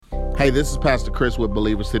Hey, this is Pastor Chris with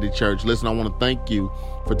Believer City Church. Listen, I want to thank you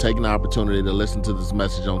for taking the opportunity to listen to this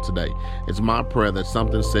message on today. It's my prayer that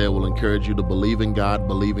something said will encourage you to believe in God,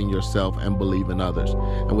 believe in yourself, and believe in others.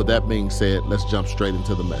 And with that being said, let's jump straight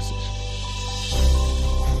into the message.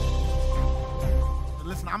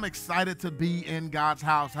 Listen, I'm excited to be in God's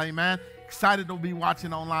house. Hey, man, excited to be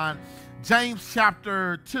watching online. James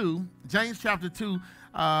chapter 2.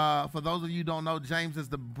 For those of you who don't know, James is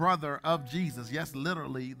the brother of Jesus. Yes,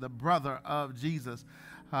 literally the brother of Jesus.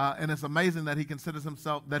 And it's amazing that he considers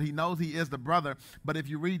himself, that he knows he is the brother. But if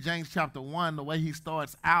you read James chapter 1, the way he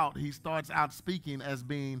starts out speaking as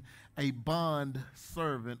being a bond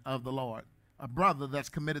servant of the Lord. A brother that's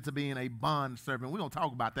committed to being a bond servant. We're going to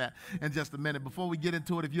talk about that in just a minute. Before we get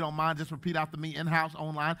into it, if you don't mind, just repeat after me in-house,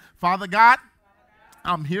 online. Father God,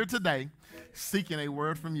 I'm here today seeking a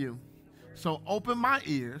word from you. So open my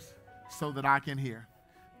ears so that I can hear.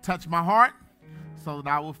 Touch my heart so that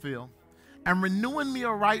I will feel. And renewing me a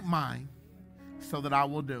right mind so that I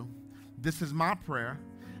will do. This is my prayer.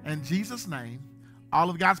 In Jesus' name, all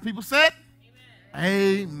of God's people said,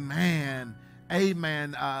 Amen.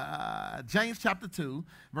 Amen. James chapter 2,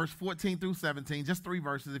 verse 14 through 17. Just 3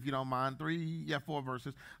 verses if you don't mind. 4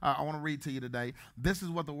 verses. I want to read to you today. This is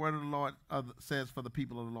what the word of the Lord says for the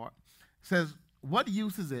people of the Lord. It says, what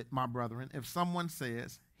use is it, my brethren, if someone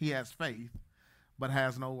says he has faith but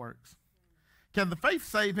has no works? Can the faith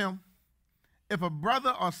save him? If a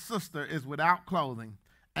brother or sister is without clothing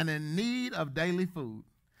and in need of daily food,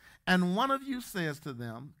 and one of you says to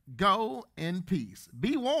them, go in peace,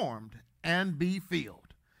 be warmed and be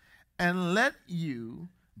filled, and let you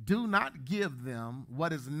do not give them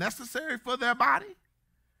what is necessary for their body,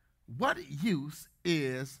 what use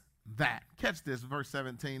is that? Catch this, verse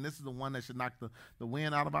 17. This is the one that should knock the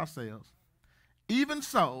wind out of our sails. Even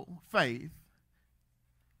so, faith,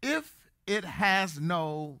 if it has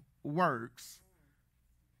no works,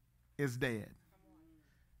 is dead,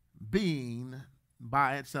 being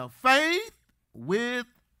by itself. Faith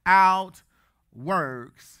without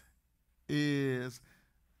works is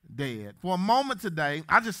dead. For a moment today,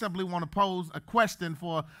 I just simply want to pose a question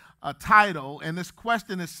for a title, and this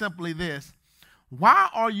question is simply this. Why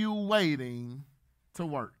are you waiting to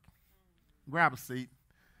work? Grab a seat.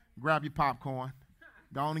 Grab your popcorn.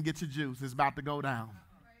 Go on and get your juice. It's about to go down.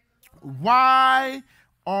 Why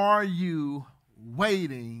are you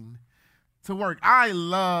waiting to work? I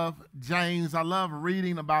love James. I love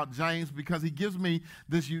reading about James because he gives me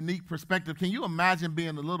this unique perspective. Can you imagine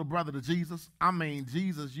being the little brother to Jesus? I mean,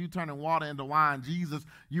 Jesus, you turning water into wine. Jesus,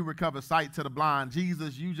 you recover sight to the blind.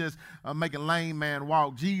 Jesus, you just make a lame man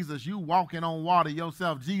walk. Jesus, you walking on water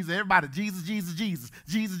yourself. Jesus, everybody, Jesus, Jesus, Jesus,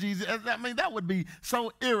 Jesus, Jesus. I mean, that would be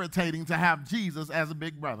so irritating to have Jesus as a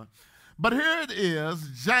big brother. But here it is,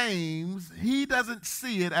 James, he doesn't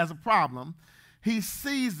see it as a problem. He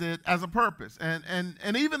sees it as a purpose.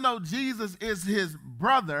 And even though Jesus is his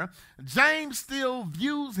brother, James still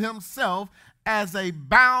views himself as a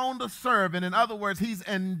bound servant. In other words, he's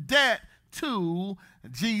in debt to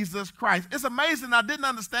Jesus Christ. It's amazing. I didn't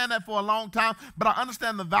understand that for a long time, but I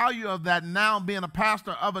understand the value of that now, being a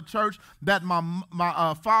pastor of a church that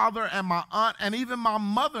my father and my aunt and even my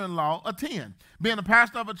mother-in-law attend. Being a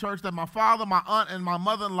pastor of a church that my father, my aunt, and my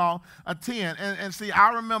mother-in-law attend. And see,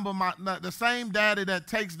 I remember the same daddy that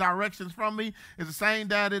takes directions from me is the same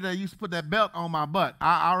daddy that used to put that belt on my butt.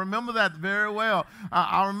 I remember that very well.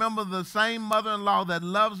 I remember the same mother-in-law that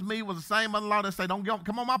loves me was the same mother-in-law that say, don't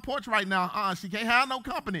come on my porch right now. She can't have no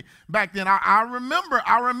company back then. I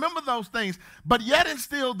remember those things. But yet and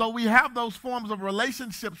still, though we have those forms of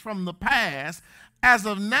relationships from the past, as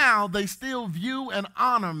of now, they still view and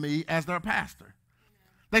honor me as their pastor.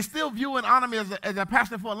 They still view and honor me as a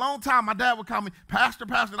pastor. For a long time, my dad would call me pastor,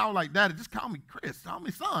 and I was like, Daddy, just call me Chris. Call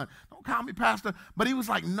me son. Don't call me pastor. But he was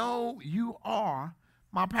like, no, you are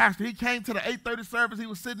my pastor. He came to the 8:30 service. He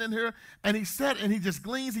was sitting in here, and he said, and he just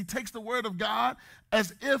gleans. He takes the word of God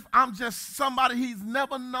as if I'm just somebody he's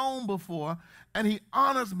never known before, and he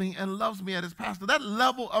honors me and loves me as his pastor. That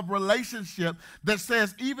level of relationship that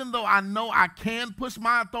says, even though I know I can push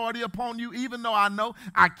my authority upon you, even though I know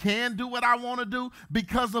I can do what I want to do,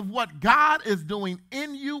 because of what God is doing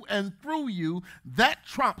in you and through you, that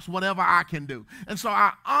trumps whatever I can do. And so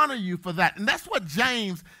I honor you for that. And that's what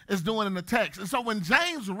James is doing in the text. And so when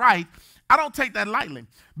James writes, I don't take that lightly,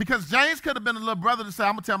 because James could have been a little brother to say,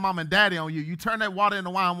 I'm going to tell mom and daddy on you. You turn that water into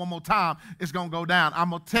wine one more time, it's going to go down.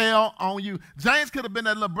 I'm going to tell on you. James could have been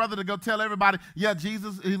that little brother to go tell everybody, yeah,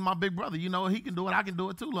 Jesus is my big brother. You know, he can do it. I can do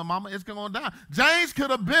it too, little mama. It's going down. James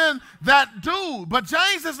could have been that dude. But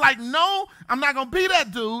James is like, no, I'm not going to be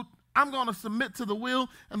that dude. I'm going to submit to the will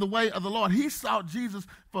and the way of the Lord. He saw Jesus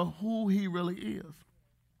for who he really is.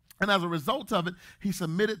 And as a result of it, he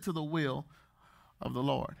submitted to the will of the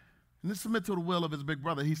Lord. And didn't submit to the will of his big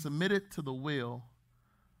brother. He submitted to the will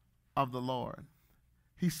of the Lord.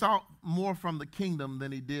 He sought more from the kingdom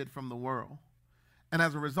than he did from the world. And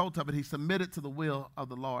as a result of it, he submitted to the will of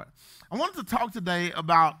the Lord. I wanted to talk today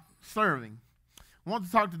about serving. I want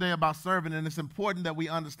to talk today about serving, and it's important that we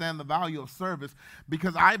understand the value of service,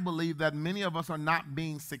 because I believe that many of us are not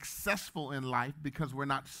being successful in life because we're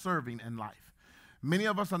not serving in life. Many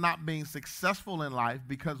of us are not being successful in life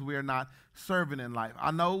because we are not serving in life.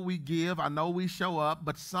 I know we give, I know we show up,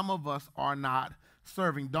 but some of us are not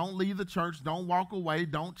serving. Don't leave the church. Don't walk away.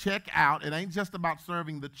 Don't check out. It ain't just about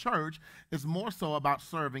serving the church. It's more so about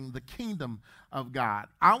serving the kingdom of God.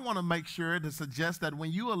 I want to make sure to suggest that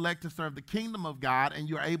when you elect to serve the kingdom of God and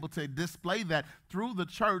you're able to display that through the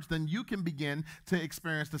church, then you can begin to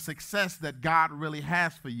experience the success that God really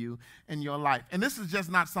has for you in your life. And this is just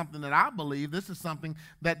not something that I believe. This is something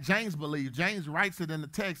that James believes. James writes it in the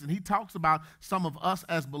text, and he talks about some of us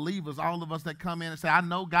as believers, all of us that come in and say, I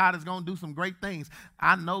know God is going to do some great things.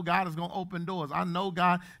 I know God is going to open doors. I know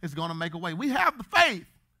God is going to make a way. We have the faith,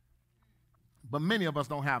 but many of us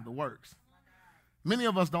don't have the works. Many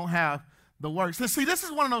of us don't have the works. And see, this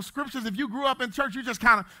is one of those scriptures, if you grew up in church, you just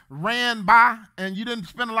kind of ran by and you didn't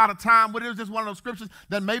spend a lot of time with it. It was just one of those scriptures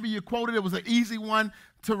that maybe you quoted. It was an easy one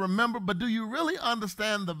to remember. But do you really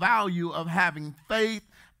understand the value of having faith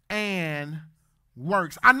and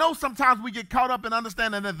works? I know sometimes we get caught up in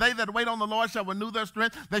understanding that they that wait on the Lord shall renew their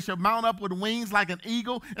strength. They shall mount up with wings like an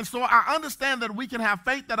eagle. And so I understand that we can have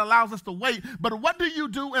faith that allows us to wait. But what do you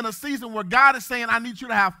do in a season where God is saying, I need you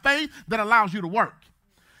to have faith that allows you to work?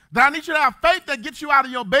 That I need you to have faith that gets you out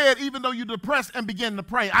of your bed even though you're depressed and begin to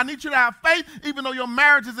pray. I need you to have faith even though your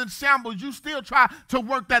marriage is in shambles, you still try to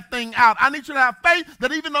work that thing out. I need you to have faith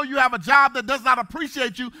that even though you have a job that does not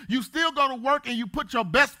appreciate you, you still go to work and you put your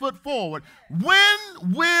best foot forward.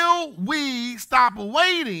 When will we stop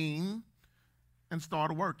waiting and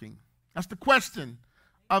start working? That's the question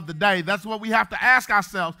of the day. That's what we have to ask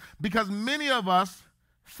ourselves, because many of us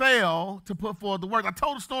fail to put forward the work. I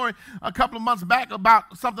told a story a couple of months back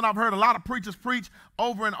about something I've heard a lot of preachers preach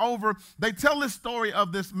over and over. They tell this story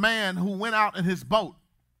of this man who went out in his boat.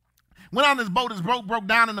 Went out in his boat, his boat broke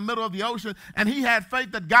down in the middle of the ocean, and he had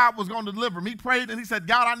faith that God was going to deliver him. He prayed and he said,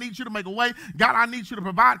 God, I need you to make a way. God, I need you to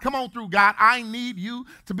provide. Come on through, God. I need you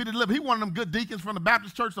to be delivered. He one of them good deacons from the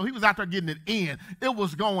Baptist church, so he was out there getting it in. It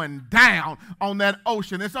was going down on that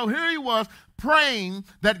ocean. And so here he was praying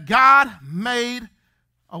that God made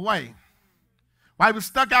a way. While he was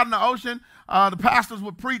stuck out in the ocean, the pastors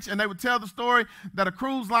would preach and they would tell the story that a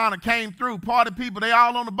cruise liner came through. Party people, they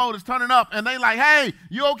all on the boat, is turning up, and they like, hey,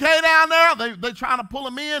 you okay down there? They trying to pull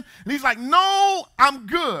him in. And he's like, no, I'm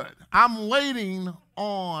good. I'm waiting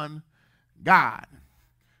on God.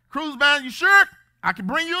 Cruise man, you sure? I can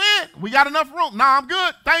bring you in. We got enough room. No, I'm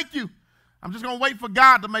good. Thank you. I'm just going to wait for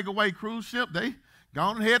God to make a way. Cruise ship, they go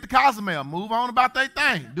on ahead to Cozumel. Move on about their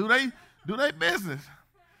thing. Do their business.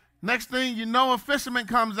 Next thing you know, a fisherman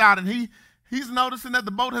comes out, and he's noticing that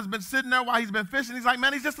the boat has been sitting there while he's been fishing. He's like,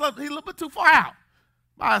 man, he's a little bit too far out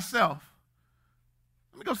by himself.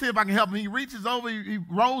 Let me go see if I can help him. He reaches over, he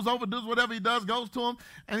rolls over, does whatever he does, goes to him,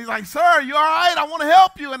 and he's like, sir, you all right? I want to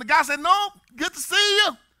help you. And the guy said, no, good to see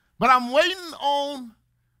you, but I'm waiting on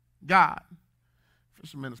God.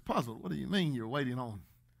 Fisherman is puzzled. What do you mean you're waiting on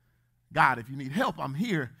God? If you need help, I'm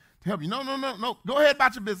here to help you. No. Go ahead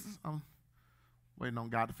about your business. I'm waiting on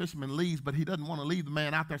God. The fisherman leaves, but he doesn't want to leave the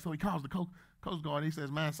man out there, so he calls the Coast Guard. He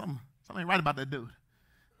says, man, something ain't right about that dude.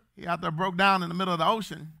 He out there broke down in the middle of the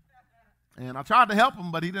ocean, and I tried to help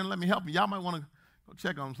him, but he didn't let me help him. Y'all might want to go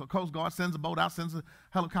check on him. So Coast Guard sends a boat out, sends a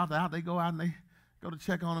helicopter out. They go out, and they go to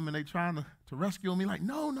check on him, and they trying to rescue him. He's like,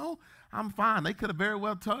 no, I'm fine. They could have very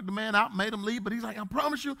well tugged the man out, made him leave, but he's like, I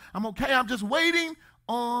promise you, I'm okay. I'm just waiting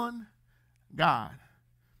on God.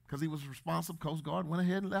 Because he was responsible. Coast Guard went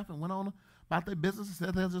ahead and left and went on about their business and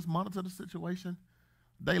said they'll just monitor the situation.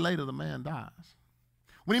 A day later, the man dies.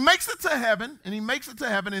 When he makes it to heaven,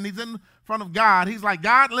 and he's in front of God, he's like,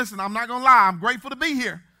 God, listen, I'm not going to lie. I'm grateful to be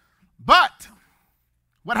here. But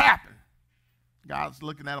what happened? God's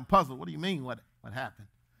looking at him puzzled. What do you mean what happened?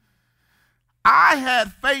 I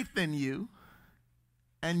had faith in you,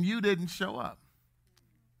 and you didn't show up.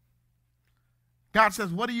 God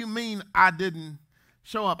says, what do you mean I didn't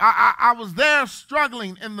show up? I was there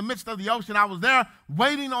struggling in the midst of the ocean. I was there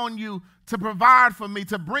waiting on you to provide for me,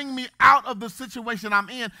 to bring me out of the situation I'm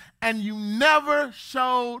in, and you never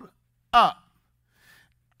showed up.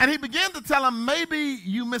 And he began to tell him, maybe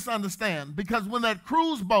you misunderstand, because when that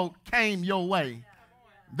cruise boat came your way,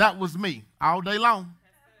 that was me all day long.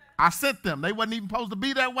 I sent them. They wasn't even supposed to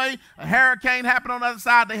be that way. A hurricane happened on the other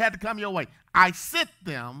side. They had to come your way. I sent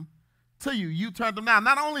them to you. You turned them down.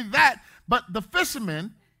 Not only that, but the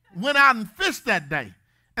fishermen went out and fished that day.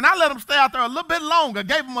 And I let them stay out there a little bit longer,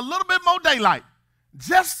 gave them a little bit more daylight,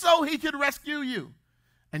 just so he could rescue you.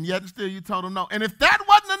 And yet and still you told him no. And if that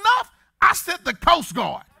wasn't enough, I sent the Coast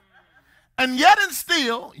Guard. And yet and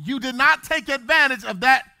still you did not take advantage of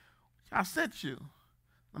that I sent you.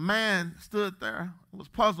 The man stood there, was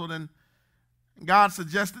puzzled, and God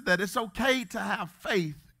suggested that it's okay to have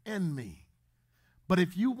faith in me. But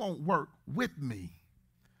if you won't work with me,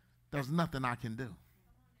 there's nothing I can do.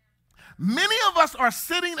 Many of us are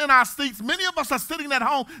sitting in our seats. Many of us are sitting at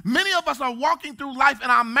home. Many of us are walking through life in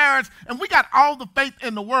our marriage, and we got all the faith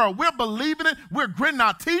in the world. We're believing it. We're gritting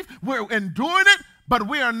our teeth. We're enduring it, but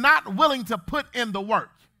we are not willing to put in the work.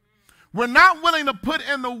 We're not willing to put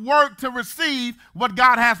in the work to receive what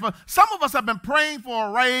God has for us. Some of us have been praying for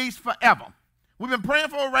a raise forever. We've been praying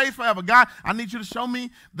for a raise forever. God, I need you to show me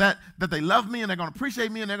that they love me and they're going to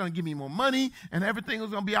appreciate me and they're going to give me more money and everything is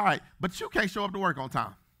going to be all right. But you can't show up to work on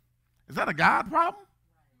time. Is that a God problem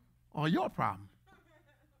or your problem?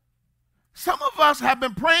 Some of us have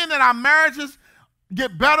been praying that our marriages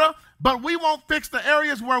get better, but we won't fix the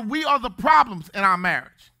areas where we are the problems in our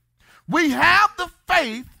marriage. We have the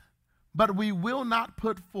faith, but we will not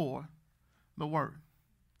put forth the word.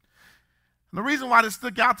 And the reason why this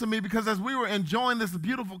stuck out to me, because as we were enjoying this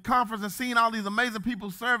beautiful conference and seeing all these amazing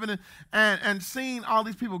people serving and seeing all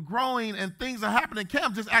these people growing and things are happening,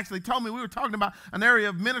 Cam just actually told me, we were talking about an area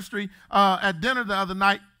of ministry at dinner the other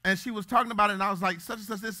night, and she was talking about it, and I was like, such and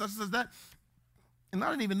such this, such and such that. And I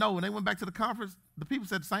didn't even know when they went back to the conference, the people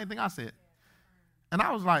said the same thing I said. And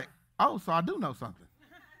I was like, oh, so I do know something.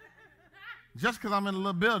 Just because I'm in a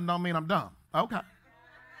little building don't mean I'm dumb. Okay.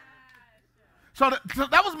 So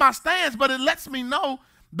that was my stance, but it lets me know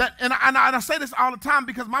that, and I say this all the time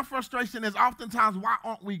because my frustration is oftentimes, why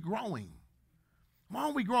aren't we growing? Why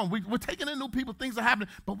aren't we growing? We're taking in new people, things are happening,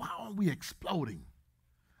 but why aren't we exploding?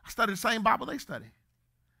 I study the same Bible they study.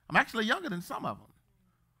 I'm actually younger than some of them.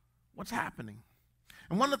 What's happening?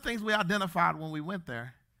 And one of the things we identified when we went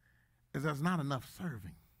there is there's not enough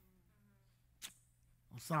serving.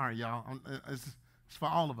 I'm sorry, y'all. It's for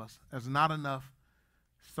all of us. There's not enough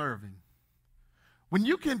serving. When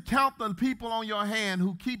you can count the people on your hand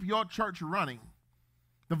who keep your church running,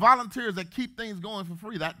 the volunteers that keep things going for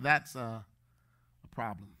free, that's a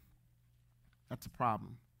problem. That's a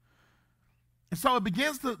problem. And so it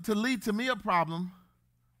begins to lead to me a problem.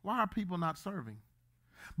 Why are people not serving?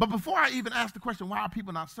 But before I even ask the question, why are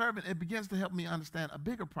people not serving, it begins to help me understand a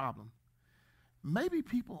bigger problem. Maybe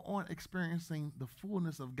people aren't experiencing the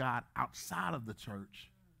fullness of God outside of the church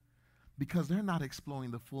because they're not exploring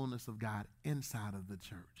the fullness of God inside of the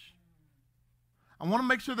church. I want to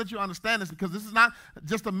make sure that you understand this, because this is not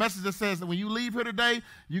just a message that says that when you leave here today,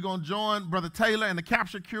 you're going to join Brother Taylor and the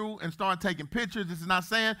capture crew and start taking pictures. This is not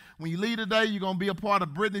saying when you leave today, you're going to be a part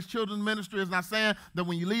of Brittany's children's ministry. It's not saying that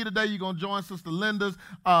when you leave today, you're going to join Sister Linda's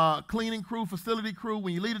cleaning crew, facility crew.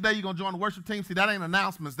 When you leave today, you're going to join the worship team. See, that ain't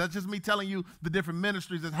announcements. That's just me telling you the different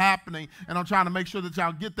ministries that's happening, and I'm trying to make sure that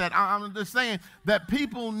y'all get that. I'm just saying that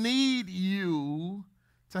people need you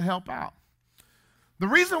to help out. The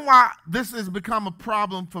reason why this has become a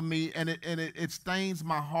problem for me and it stains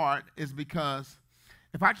my heart is because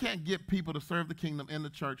if I can't get people to serve the kingdom in the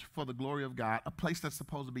church for the glory of God, a place that's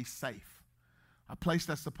supposed to be safe, a place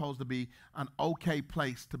that's supposed to be an okay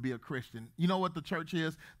place to be a Christian. You know what the church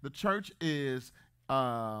is? The church is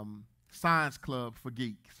science club for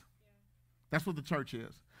geeks. That's what the church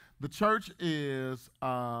is. The church is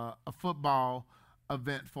a football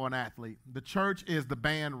event for an athlete. The church is the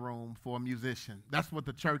band room for a musician. That's what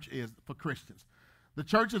the church is for Christians. The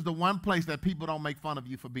church is the one place that people don't make fun of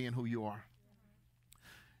you for being who you are.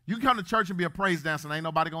 You can come to church and be a praise dancer and ain't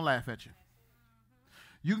nobody gonna laugh at you.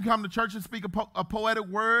 You can come to church and speak a poetic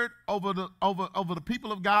word over the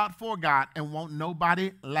people of God for God and won't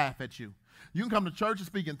nobody laugh at you. You can come to church and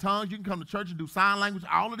speak in tongues. You can come to church and do sign language.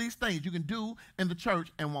 All of these things you can do in the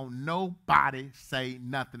church and won't nobody say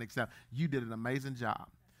nothing except you did an amazing job.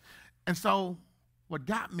 And so what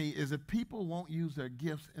got me is if people won't use their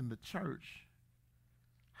gifts in the church,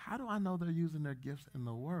 how do I know they're using their gifts in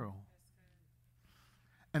the world?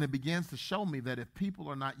 And it begins to show me that if people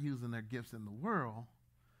are not using their gifts in the world,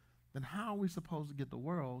 then how are we supposed to get the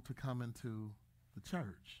world to come into the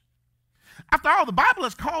church? After all, the Bible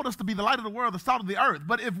has called us to be the light of the world, the salt of the earth.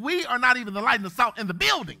 But if we are not even the light and the salt in the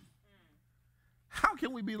building, how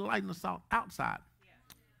can we be the light and the salt outside?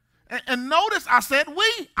 And notice I said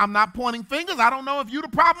we. I'm not pointing fingers. I don't know if you're the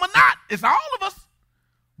problem or not. It's all of us.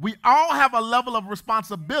 We all have a level of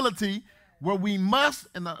responsibility where we must,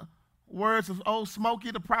 in the words of old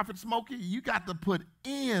Smokey, the prophet Smokey, you got to put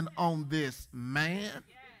in on this, man.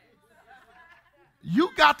 You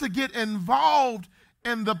got to get involved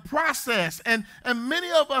in the process. And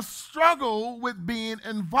many of us struggle with being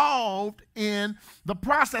involved in the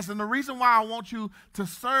process. And the reason why I want you to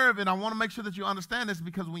serve, and I want to make sure that you understand this,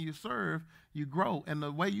 because when you serve, you grow. And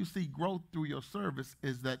the way you see growth through your service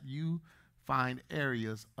is that you find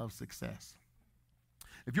areas of success.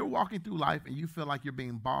 If you're walking through life and you feel like you're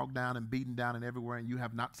being bogged down and beaten down and everywhere and you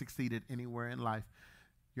have not succeeded anywhere in life,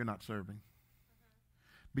 you're not serving.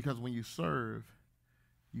 Because when you serve,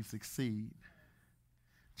 you succeed.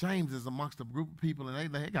 James is amongst a group of people,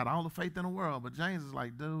 and they got all the faith in the world, but James is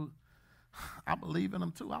like, dude, I believe in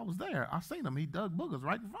him too. I was there. I seen him. He dug boogers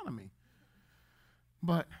right in front of me.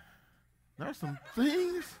 But there's some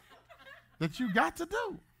things that you got to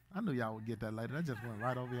do. I knew y'all would get that later. That just went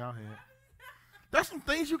right over y'all head. There's some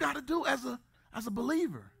things you got to do as a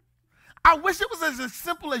believer. I wish it was as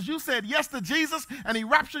simple as you said yes to Jesus and he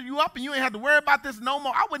raptured you up and you ain't had to worry about this no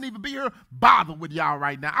more. I wouldn't even be here bothered with y'all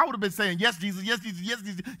right now. I would have been saying yes, Jesus, yes, Jesus, yes,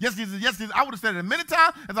 Jesus, yes, Jesus, yes, Jesus. I would have said it as many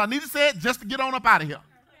times as I need to say it just to get on up out of here.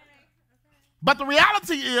 But the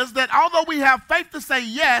reality is that although we have faith to say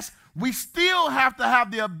yes, we still have to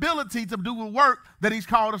have the ability to do the work that he's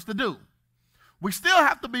called us to do. We still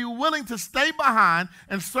have to be willing to stay behind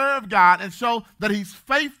and serve God and show that he's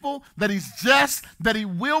faithful, that he's just, that he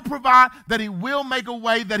will provide, that he will make a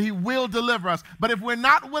way, that he will deliver us. But if we're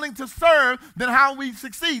not willing to serve, then how we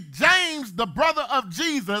succeed? James, the brother of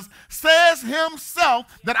Jesus, says himself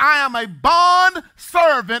that I am a bond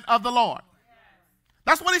servant of the Lord.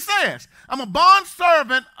 That's what he says. I'm a bond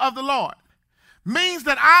servant of the Lord. Means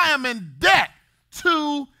that I am in debt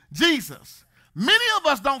to Jesus. Many of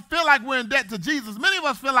us don't feel like we're in debt to Jesus. Many of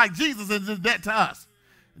us feel like Jesus is in debt to us.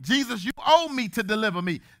 Jesus, you owe me to deliver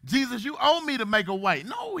me. Jesus, you owe me to make a way.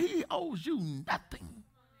 No, he owes you nothing.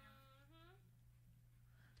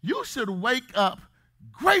 You should wake up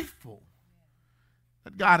grateful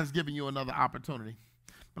that God has given you another opportunity.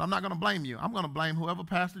 But I'm not going to blame you. I'm going to blame whoever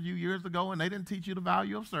pastored you years ago and they didn't teach you the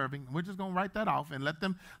value of serving. We're just going to write that off and let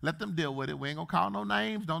them deal with it. We ain't going to call no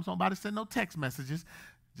names. Don't somebody send no text messages.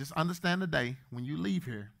 Just understand today, when you leave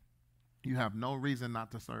here, you have no reason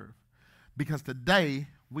not to serve. Because today,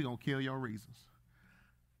 we're going to kill your reasons.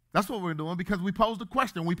 That's what we're doing because we posed a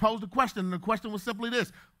question. We posed a question, and the question was simply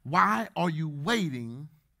this. Why are you waiting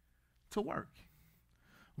to work?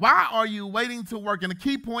 Why are you waiting to work? And the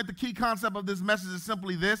key point, the key concept of this message is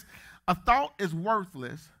simply this. A thought is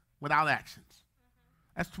worthless without actions.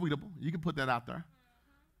 That's tweetable. You can put that out there.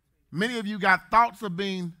 Many of you got thoughts of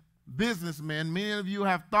being businessmen. Many of you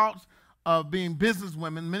have thoughts of being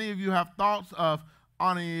businesswomen. Many of you have thoughts of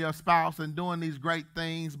honoring your spouse and doing these great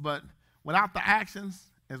things, but without the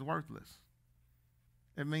actions, it's worthless.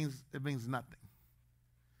 It means nothing.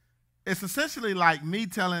 It's essentially like me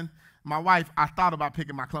telling my wife I thought about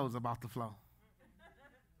picking my clothes up off the floor.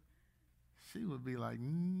 She would be like,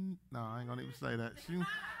 no, I ain't gonna even say that.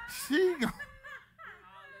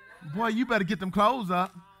 Boy, you better get them clothes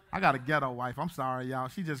up. I got a ghetto wife. I'm sorry, y'all.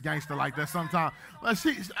 She just gangster like that sometimes. But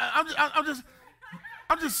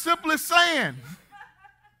I'm just simply saying.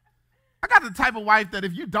 I got the type of wife that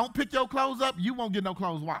if you don't pick your clothes up, you won't get no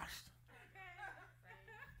clothes washed.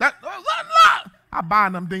 I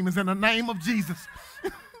bind them demons in the name of Jesus.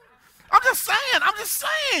 I'm just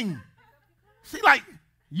saying. See, like,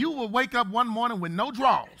 you will wake up one morning with no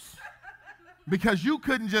drawers because you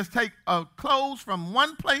couldn't just take clothes from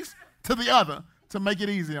one place to the other to make it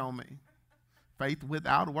easy on me. Faith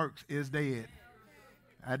without works is dead.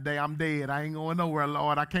 That day I'm dead. I ain't going nowhere,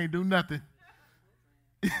 Lord. I can't do nothing.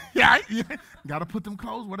 yeah. Got to put them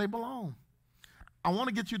clothes where they belong. I want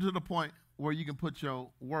to get you to the point where you can put your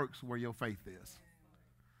works where your faith is.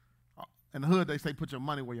 In the hood, they say put your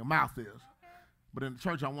money where your mouth is. But in the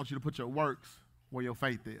church, I want you to put your works where your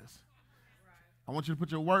faith is. I want you to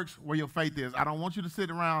put your works where your faith is. I don't want you to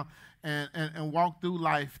sit around and walk through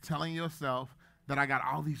life telling yourself that I got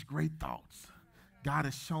all these great thoughts. God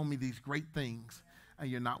has shown me these great things, and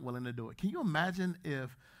you're not willing to do it. Can you imagine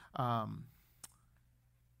if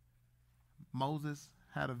Moses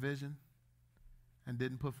had a vision and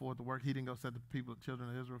didn't put forth the work? He didn't go set the people, children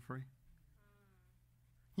of Israel free.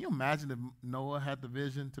 Can you imagine if Noah had the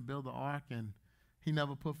vision to build the ark and he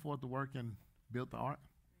never put forth the work and built the ark?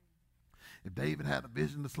 If David had a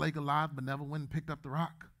vision to slay Goliath but never went and picked up the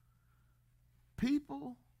rock?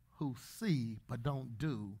 People who see but don't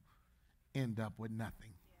do end up with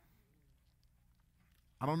nothing.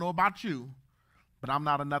 I don't know about you, but I'm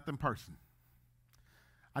not a nothing person.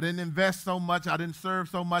 I didn't invest so much. I didn't serve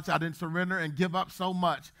so much. I didn't surrender and give up so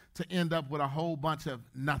much to end up with a whole bunch of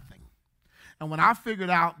nothing. And when I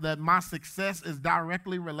figured out that my success is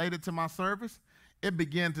directly related to my service, it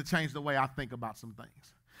began to change the way I think about some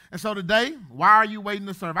things. And so today, why are you waiting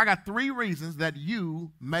to serve? I got 3 reasons that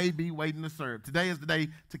you may be waiting to serve. Today is the day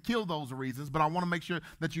to kill those reasons, but I want to make sure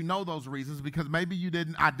that you know those reasons because maybe you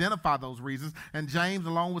didn't identify those reasons. And James,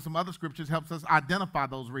 along with some other scriptures, helps us identify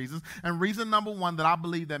those reasons. And reason number 1 that I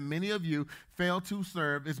believe that many of you fail to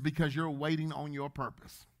serve is because you're waiting on your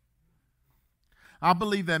purpose. I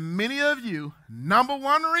believe that many of you, number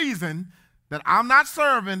 1 reason that I'm not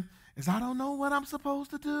serving is I don't know what I'm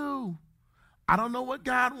supposed to do. I don't know what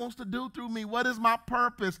God wants to do through me. What is my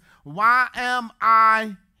purpose? Why am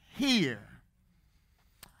I here?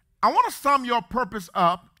 I want to sum your purpose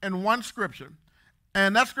up in one scripture.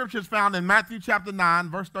 And that scripture is found in Matthew chapter 9,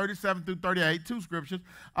 verse 37 through 38, 2 scriptures.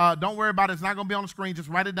 Don't worry about it. It's not going to be on the screen. Just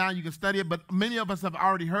write it down. You can study it. But many of us have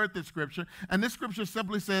already heard this scripture. And this scripture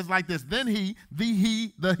simply says like this. Then he,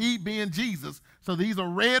 the he being Jesus. So these are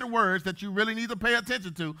red words that you really need to pay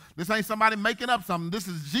attention to. This ain't somebody making up something. This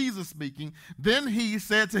is Jesus speaking. Then he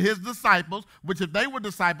said to his disciples, which if they were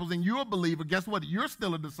disciples and you're a believer, guess what? You're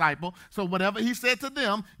still a disciple. So whatever he said to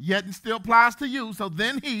them, yet it still applies to you. So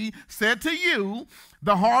then he said to you,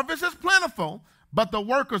 the harvest is plentiful, but the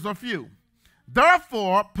workers are few.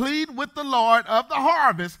 Therefore, plead with the Lord of the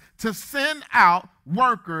harvest to send out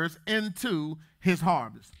workers into his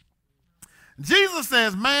harvest. Jesus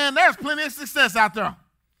says, man, there's plenty of success out there.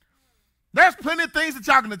 There's plenty of things that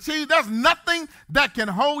y'all can achieve. There's nothing that can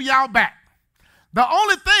hold y'all back. The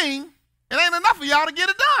only thing, it ain't enough of y'all to get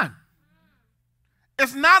it done.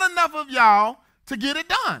 It's not enough of y'all to get it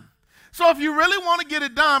done. So if you really want to get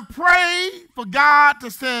it done, pray for God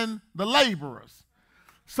to send the laborers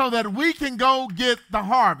so that we can go get the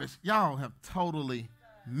harvest. Y'all have totally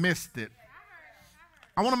missed it.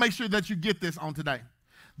 I want to make sure that you get this on today.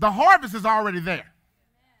 The harvest is already there.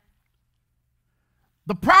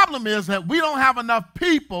 The problem is that we don't have enough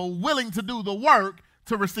people willing to do the work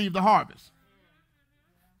to receive the harvest.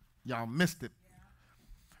 Y'all missed it.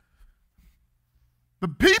 The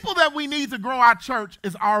people that we need to grow our church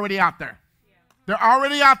is already out there. They're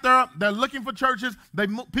already out there. They're looking for churches.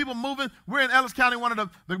 People moving. We're in Ellis County, one of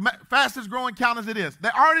the fastest growing counties it is.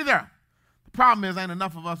 They're already there. The problem is ain't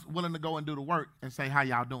enough of us willing to go and do the work and say, how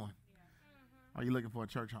y'all doing? Are you looking for a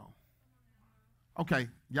church home? Okay,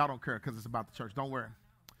 y'all don't care because it's about the church. Don't worry.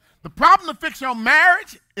 The problem to fix your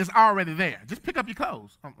marriage is already there. Just pick up your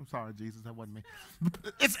clothes. I'm sorry, Jesus, that wasn't me.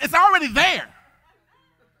 It's already there.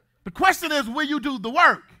 The question is, will you do the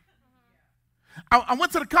work? I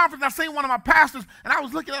went to the conference, I seen one of my pastors, and I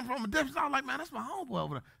was looking at him from a distance. I was like, man, that's my homeboy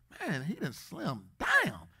over there. Man, he done slimmed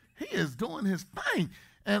down. He is doing his thing.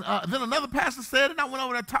 And then another pastor said it, and I went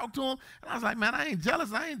over there and talked to him, and I was like, man, I ain't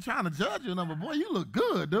jealous. I ain't trying to judge you, but boy, you look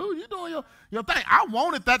good, dude. You doing your thing. I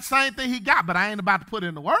wanted that same thing he got, but I ain't about to put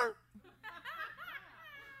in the work.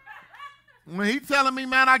 When he telling me,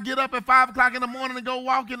 man, I get up at 5 o'clock in the morning and go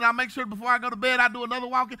walking, and I make sure before I go to bed I do another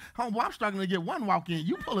walk-in. Homeboy, I'm struggling to get one walk-in.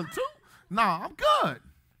 You pulling 2? No, I'm good.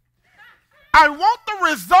 I want the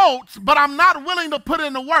results, but I'm not willing to put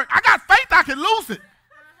in the work. I got faith I can lose it.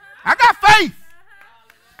 I got faith.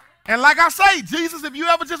 And like I say, Jesus, if you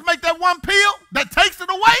ever just make that one pill that takes it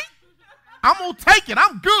away, I'm going to take it.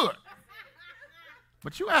 I'm good.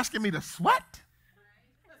 But you asking me to sweat?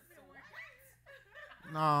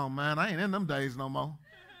 No, man, I ain't in them days no more.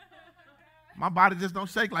 My body just don't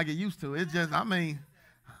shake like it used to. It just,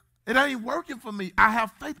 it ain't working for me. I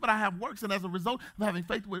have faith, but I have works. And as a result of having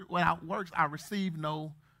faith without works, I receive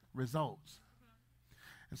no results.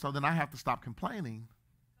 And so then I have to stop complaining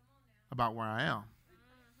about where I am.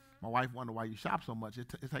 My wife wondered why you shop so much.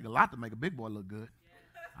 It takes a lot to make a big boy look good.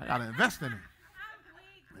 I got to invest in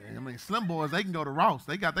it. I mean, slim boys, they can go to Ross.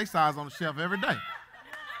 They got their size on the shelf every day.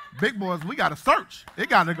 Big boys, we got to search. It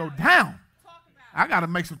got to go down. I got to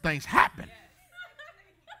make some things happen.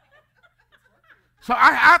 So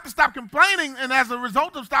I have to stop complaining, and as a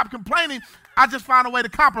result of stop complaining, I just find a way to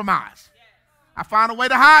compromise. I find a way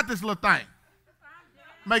to hide this little thing.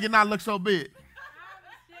 Make it not look so big.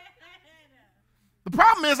 The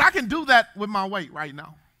problem is I can do that with my weight right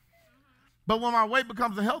now. But when my weight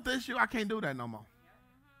becomes a health issue, I can't do that no more.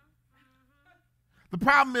 The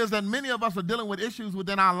problem is that many of us are dealing with issues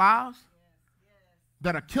within our lives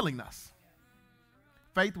that are killing us.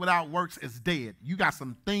 Faith without works is dead. You got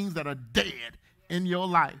some things that are dead in your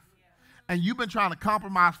life. And you've been trying to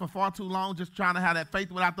compromise for far too long, just trying to have that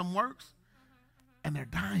faith without them works. And they're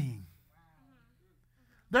dying.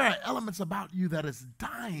 There are elements about you that is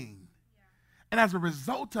dying. And as a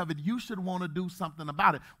result of it, you should want to do something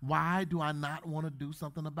about it. Why do I not want to do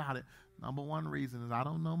something about it? Number one reason is I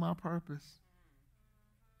don't know my purpose.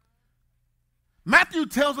 Matthew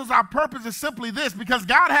tells us our purpose is simply this, because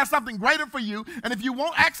God has something greater for you, and if you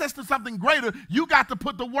want access to something greater, you got to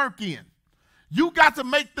put the work in. You got to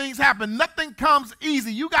make things happen. Nothing comes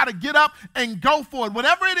easy. You got to get up and go for it.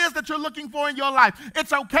 Whatever it is that you're looking for in your life,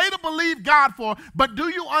 it's okay to believe God for, but do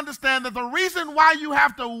you understand that the reason why you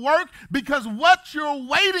have to work, because what you're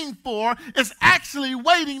waiting for is actually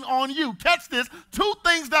waiting on you. Catch this. Two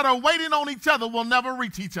things that are waiting on each other will never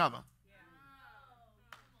reach each other.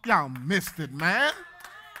 Y'all missed it, man.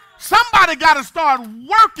 Somebody got to start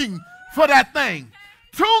working for that thing.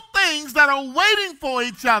 Two things that are waiting for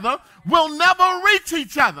each other will never reach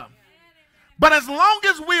each other. But as long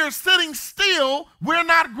as we are sitting still, we're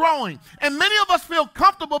not growing. And many of us feel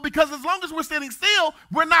comfortable because as long as we're sitting still,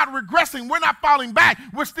 we're not regressing. We're not falling back.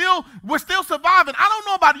 We're still surviving. I don't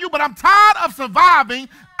know about you, but I'm tired of surviving.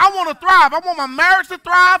 I want to thrive. I want my marriage to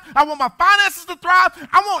thrive. I want my finances to thrive.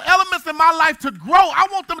 I want elements in my life to grow. I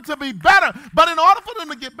want them to be better. But in order for them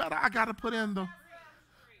to get better, I got to put in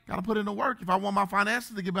the work. If I want my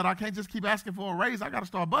finances to get better, I can't just keep asking for a raise. I got to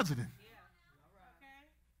start budgeting.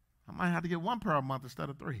 I might have to get one prayer a month instead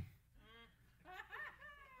of 3.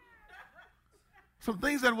 Some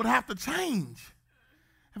things that would have to change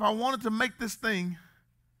if I wanted to make this thing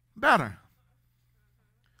better.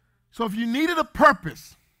 So if you needed a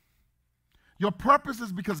purpose, your purpose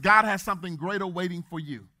is because God has something greater waiting for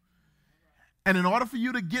you. And in order for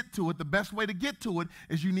you to get to it, the best way to get to it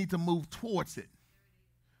is you need to move towards it.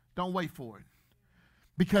 Don't wait for it,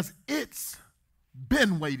 because it's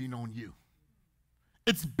been waiting on you.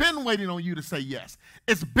 It's been waiting on you to say yes.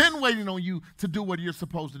 It's been waiting on you to do what you're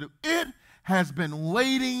supposed to do. It has been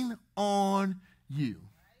waiting on you.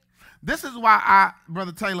 This is why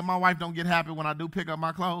Brother Taylor, my wife don't get happy when I do pick up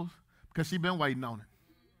my clothes, because she's been waiting on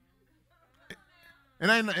it. It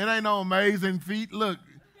ain't no amazing feat. Look,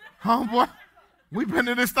 homeboy, we've been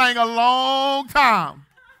in this thing a long time,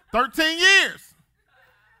 13 years.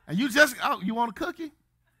 And you want a cookie?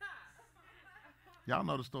 Y'all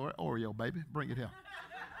know the story. Oreo, baby. Bring it here.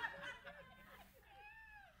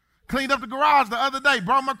 Cleaned up the garage the other day.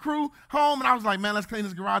 Brought my crew home, and I was like, man, let's clean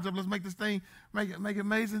this garage up. Let's make this thing, make it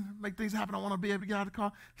amazing, make things happen. I want to be able to get out of the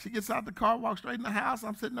car. She gets out the car, walks straight in the house.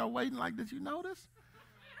 I'm sitting there waiting like, did you notice?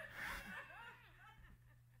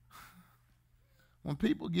 When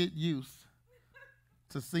people get used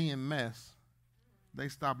to seeing mess, they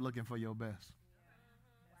stop looking for your best.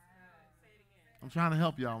 I'm trying to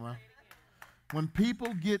help y'all, man. When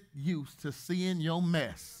people get used to seeing your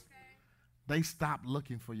mess, they stop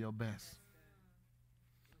looking for your best.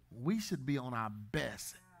 We should be on our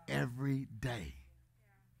best every day.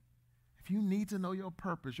 If you need to know your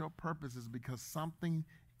purpose is because something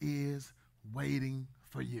is waiting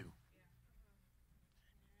for you.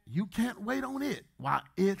 You can't wait on it while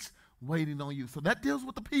it's waiting on you. So that deals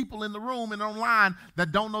with the people in the room and online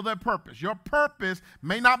that don't know their purpose. Your purpose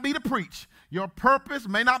may not be to preach. Your purpose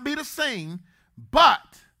may not be to sing,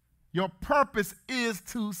 but your purpose is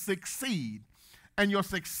to succeed. And your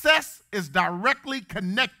success is directly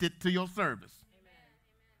connected to your service. Amen.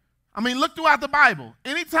 I mean, look throughout the Bible.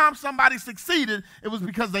 Anytime somebody succeeded, it was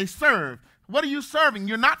because they served. What are you serving?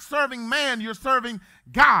 You're not serving man, you're serving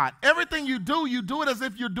God. Everything you do it as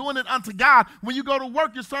if you're doing it unto God. When you go to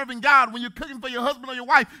work, you're serving God. When you're cooking for your husband or your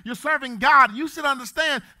wife, you're serving God. You should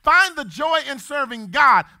understand, find the joy in serving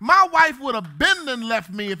God. My wife would have been and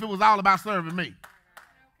left me if it was all about serving me.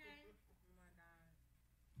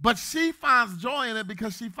 But she finds joy in it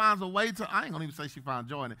because she finds a way to, I ain't going to even say she finds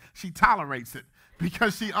joy in it. She tolerates it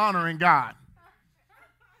because she's honoring God.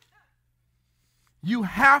 You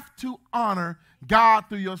have to honor God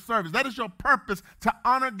through your service. That is your purpose, to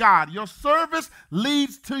honor God. Your service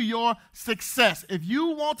leads to your success. If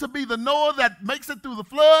you want to be the Noah that makes it through the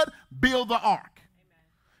flood, build the ark.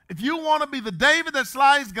 Amen. If you want to be the David that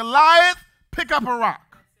slides Goliath, pick up a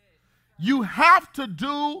rock. You have to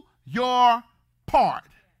do your part,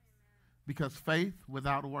 because faith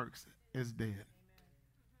without works is dead.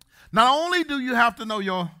 Not only do you have to know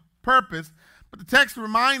your purpose, but the text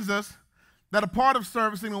reminds us that a part of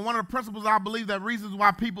servicing, and one of the principles I believe that reasons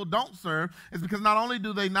why people don't serve, is because not only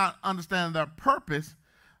do they not understand their purpose,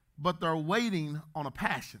 but they're waiting on a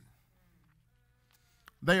passion.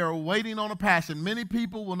 They are waiting on a passion. Many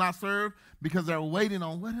people will not serve because they're waiting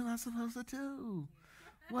on, what am I supposed to do?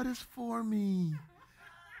 What is for me?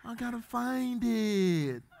 I got to find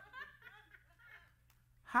it.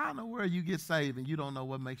 How in the world you get saved and you don't know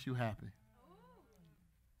what makes you happy?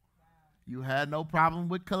 You had no problem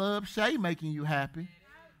with Club Shay making you happy.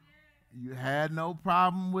 You had no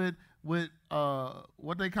problem with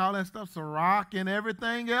what they call that stuff, Ciroc and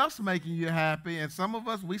everything else making you happy. And some of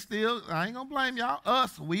us, we still, I ain't going to blame y'all,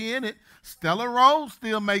 us, we in it. Stella Rose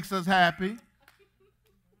still makes us happy.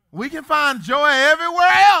 We can find joy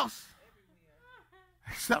everywhere else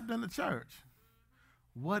except in the church.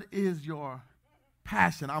 What is your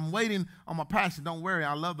passion? I'm waiting on my passion. Don't worry.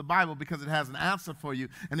 I love the Bible because it has an answer for you.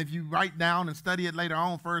 And if you write down and study it later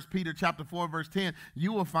on, 1 Peter chapter 4, verse 10,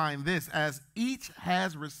 you will find this: as each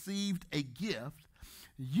has received a gift,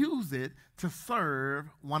 use it to serve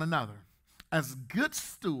one another as good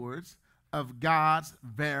stewards of God's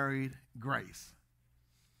varied grace.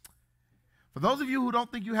 For those of you who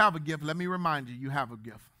don't think you have a gift, let me remind you, you have a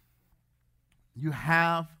gift. You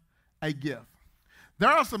have a gift. There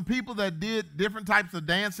are some people that did different types of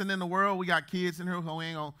dancing in the world. We got kids in here who we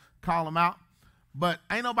ain't going to call them out. But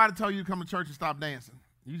ain't nobody tell you to come to church and stop dancing.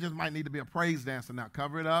 You just might need to be a praise dancer now.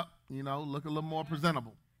 Cover it up, look a little more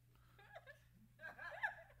presentable.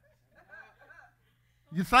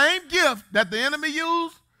 The same gift that the enemy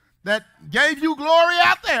used that gave you glory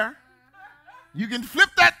out there, you can flip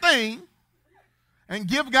that thing and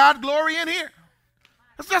give God glory in here.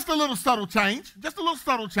 It's just a little subtle change,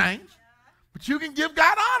 but you can give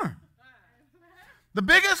God honor. The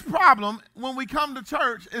biggest problem when we come to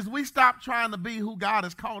church is we stop trying to be who God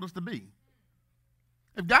has called us to be.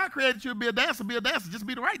 If God created you to be a dancer, just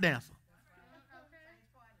be the right dancer.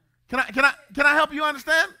 Can I help you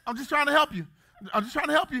understand? I'm just trying to help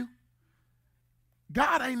you.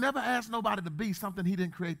 God ain't never asked nobody to be something he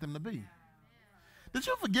didn't create them to be. Did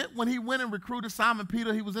you forget when he went and recruited Simon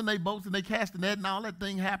Peter? He was in their boats and they cast the net and all that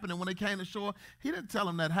thing happened. And when they came to shore, he didn't tell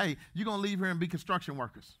them that, hey, you're going to leave here and be construction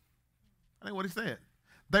workers. That ain't what he said.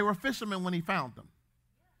 They were fishermen when he found them.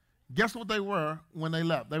 Guess what they were when they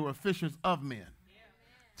left? They were fishers of men.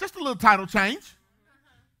 Just a little title change.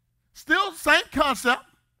 Still same concept.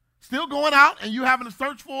 Still going out and you having to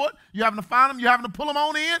search for it. You having to find them. You having to pull them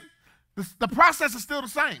on in. The process is still the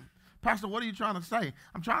same. Pastor, what are you trying to say?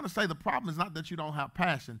 I'm trying to say the problem is not that you don't have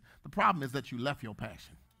passion. The problem is that you left your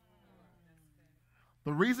passion.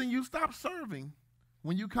 The reason you stop serving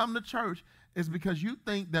when you come to church is because you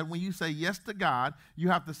think that when you say yes to God, you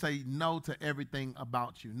have to say no to everything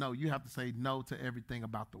about you. No, you have to say no to everything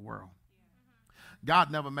about the world. God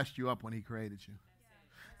never messed you up when he created you.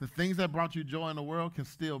 The things that brought you joy in the world can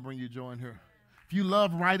still bring you joy in here. If you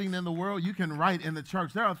love writing in the world, you can write in the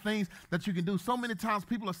church. There are things that you can do. So many times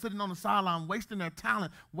people are sitting on the sideline wasting their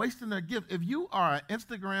talent, wasting their gift. If you are an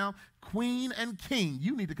Instagram queen and king,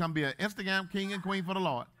 you need to come be an Instagram king and queen for the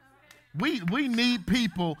Lord. We need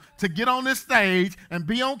people to get on this stage and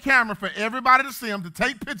be on camera for everybody to see them, to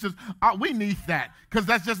take pictures. We need that because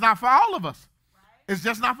that's just not for all of us. It's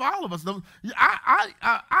just not for all of us.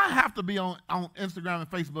 I have to be on Instagram and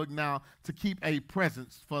Facebook now to keep a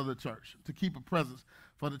presence for the church,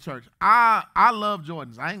 I love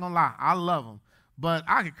Jordans. I ain't going to lie. I love them. But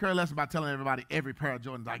I could care less about telling everybody every pair of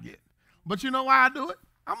Jordans I get. But you know why I do it?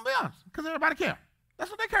 I'm going to be honest, because everybody cares. That's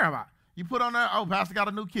what they care about. You put on there, oh, Pastor got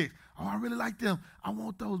a new kick. Oh, I really like them. I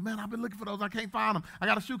want those. Man, I've been looking for those. I can't find them. I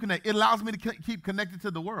got a shoe connect. It allows me to keep connected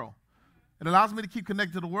to the world. It allows me to keep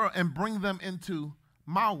connected to the world and bring them into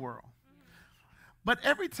my world. But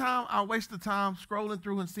every time I waste the time scrolling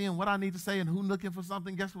through and seeing what I need to say and who's looking for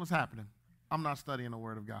something, guess what's happening? I'm not studying the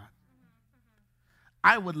Word of God.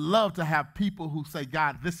 I would love to have people who say,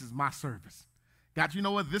 God, this is my service. God, you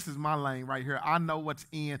know what? This is my lane right here. I know what's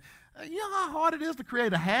in. You know how hard it is to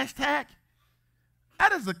create a hashtag?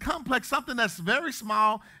 That is a complex, something that's very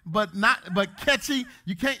small, but catchy.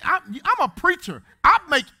 You can't. I'm a preacher. I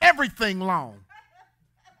make everything long.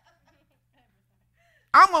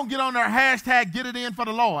 I'm going to get on there, hashtag, get it in for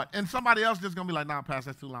the Lord. And somebody else just going to be like, nah, Pastor,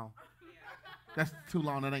 that's too long. That's too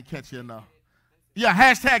long. That ain't catchy enough. Yeah,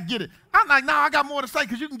 hashtag, get it. I'm like, no, I got more to say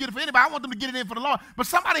because you can get it for anybody. I want them to get it in for the Lord. But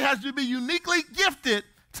somebody has to be uniquely gifted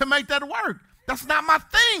to make that work. That's not my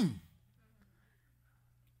thing.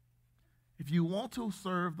 If you want to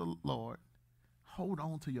serve the Lord, hold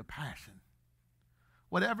on to your passion.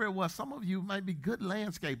 Whatever it was, some of you might be good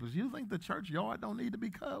landscapers. You think the church yard don't need to be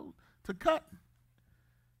cut.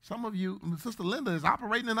 Some of you, Sister Linda is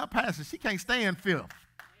operating in her passion. She can't stand filth.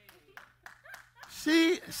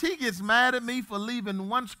 She gets mad at me for leaving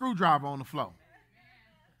one screwdriver on the floor.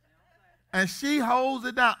 And she holds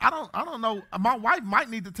it down. I don't know. My wife might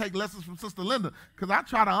need to take lessons from Sister Linda because I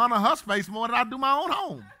try to honor her space more than I do my own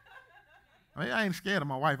home. I mean, I ain't scared of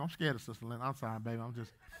my wife. I'm scared of Sister Linda. I'm sorry, baby. I'm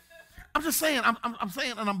just saying, I'm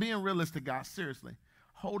saying, and I'm being realistic, guys. Seriously.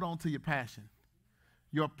 Hold on to your passion.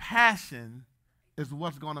 Your passion is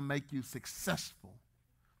what's going to make you successful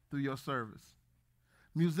through your service.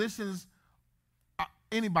 Musicians,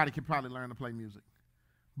 anybody can probably learn to play music,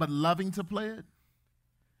 but loving to play it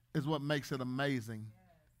is what makes it amazing.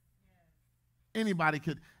 Anybody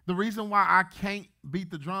could. The reason why I can't beat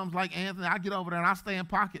the drums like Anthony, I get over there and I stay in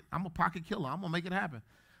pocket. I'm a pocket killer. I'm going to make it happen.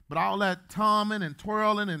 But all that tumming and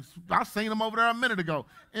twirling, and I seen him over there a minute ago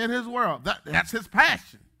in his world. That's his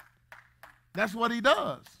passion. That's what he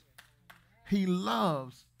does. He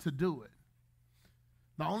loves to do it.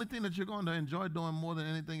 The only thing that you're going to enjoy doing more than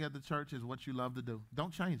anything at the church is what you love to do.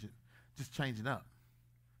 Don't change it. Just change it up.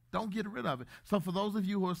 Don't get rid of it. So for those of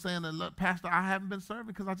you who are saying that, look, Pastor, I haven't been serving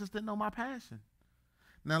because I just didn't know my passion.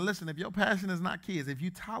 Now listen, if your passion is not kids, if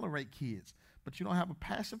you tolerate kids, but you don't have a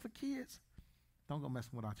passion for kids, don't go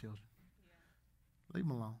messing with our children. Yeah. Leave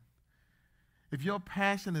them alone. If your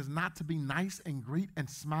passion is not to be nice and greet and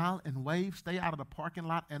smile and wave, stay out of the parking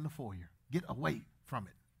lot and the foyer. Get away from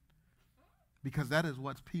it. Because that is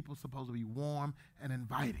what's people supposed to be warm and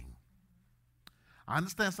inviting. I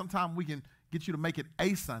understand sometimes we can get you to make it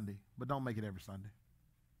a Sunday, but don't make it every Sunday.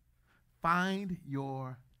 Find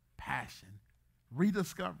your passion.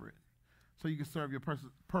 Rediscover it so you can serve your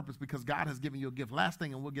purpose, because God has given you a gift. Last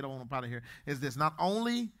thing, and we'll get on up out of here, is this. Not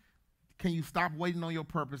only can you stop waiting on your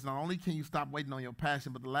purpose, not only can you stop waiting on your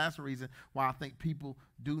passion, but the last reason why I think people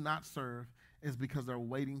do not serve is because they're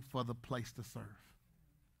waiting for the place to serve.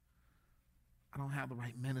 I don't have the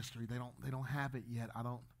right ministry. They don't have it yet. I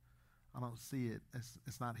don't see it.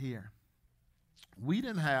 It's not here. We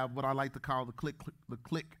didn't have what I like to call the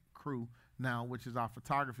click crew now, which is our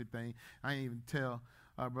photography thing. I didn't even tell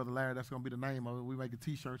Brother Larry that's going to be the name of it. We make a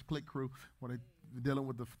T-shirts, Click Crew, where they're dealing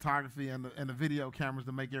with the photography and the video cameras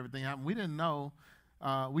to make everything happen. We didn't know.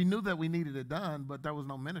 We knew that we needed it done, but there was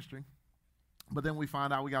no ministry. But then we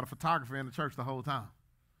found out we got a photographer in the church the whole time.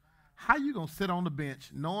 How you going to sit on the bench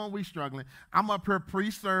knowing we struggling? I'm up here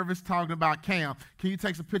pre-service talking about Cam. Can you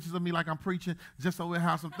take some pictures of me like I'm preaching just so we'll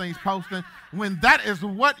have some things posting? When that is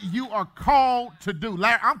what you are called to do.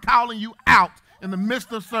 Larry, I'm calling you out in the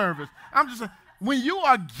midst of service. I'm just saying, when you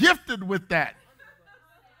are gifted with that,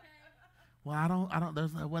 well,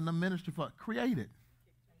 there wasn't a ministry for it. Create it.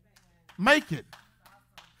 Make it.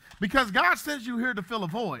 Because God sends you here to fill a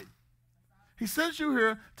void. He sends you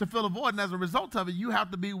here to fill a void, and as a result of it, you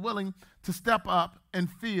have to be willing to step up and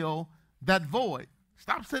fill that void.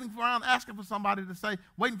 Stop sitting around asking for somebody to say,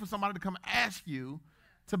 waiting for somebody to come ask you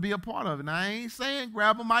to be a part of it. Now, I ain't saying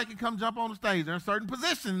grab a mic and come jump on the stage. There are certain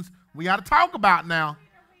positions we got to talk about now.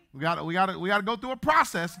 We got to go through a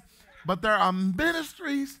process, but there are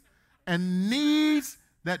ministries and needs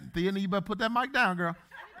that, Thea, you better put that mic down, girl.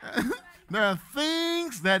 There are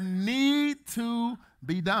things that need to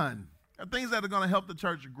be done. Things that are going to help the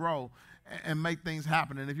church grow and make things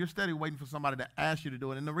happen. And if you're steady waiting for somebody to ask you to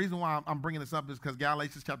do it, and the reason why I'm bringing this up is because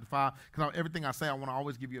Galatians chapter 5, because everything I say, I want to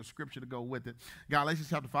always give you a scripture to go with it. Galatians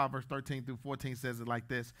chapter 5, verse 13 through 14 says it like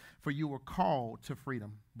this: "For you were called to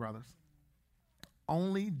freedom, brothers.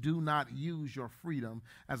 Only do not use your freedom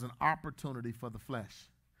as an opportunity for the flesh,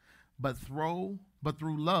 but through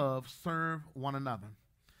love serve one another.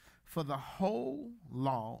 For the whole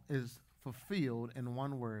law is fulfilled in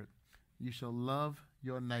one word: you shall love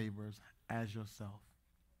your neighbors as yourself."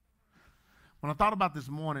 When I thought about this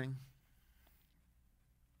morning,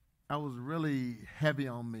 that was really heavy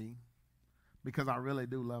on me because I really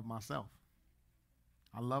do love myself.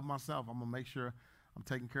 I love myself. I'm going to make sure I'm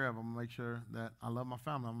taken care of. I'm going to make sure that I love my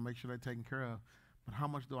family. I'm going to make sure they're taken care of. But how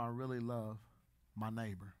much do I really love my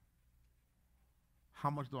neighbor? How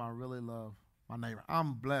much do I really love my neighbor?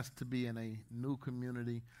 I'm blessed to be in a new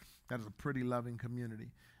community that is a pretty loving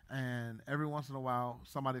community. And every once in a while,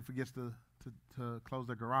 somebody forgets to close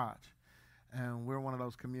their garage. And we're one of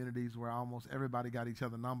those communities where almost everybody got each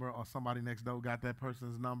other's number, or somebody next door got that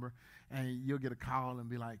person's number. And you'll get a call and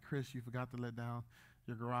be like, "Chris, you forgot to let down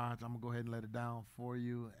your garage. I'm going to go ahead and let it down for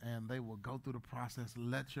you." And they will go through the process,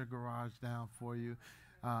 let your garage down for you.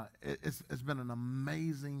 It's been an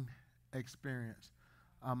amazing experience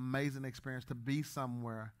to be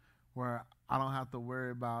somewhere where I don't have to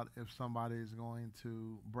worry about if somebody is going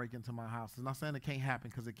to break into my house. I'm not saying it can't happen,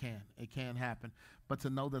 because it can. It can happen. But to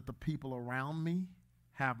know that the people around me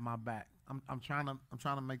have my back. I'm trying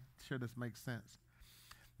to make sure this makes sense.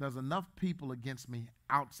 There's enough people against me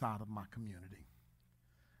outside of my community.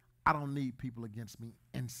 I don't need people against me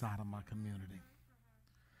inside of my community.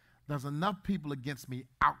 There's enough people against me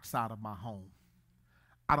outside of my home.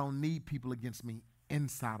 I don't need people against me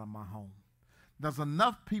inside of my home. There's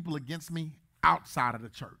enough people against me outside of the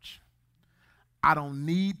church. I don't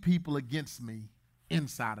need people against me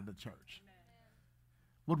inside of the church.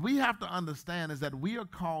 What we have to understand is that we are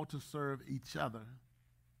called to serve each other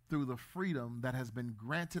through the freedom that has been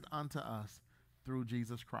granted unto us through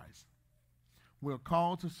Jesus Christ. We're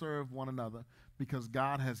called to serve one another because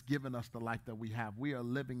God has given us the life that we have. We are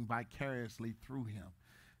living vicariously through him.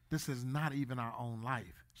 This is not even our own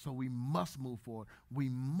life. So we must move forward. We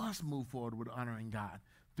must move forward with honoring God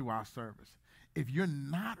through our service. If you're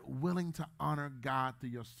not willing to honor God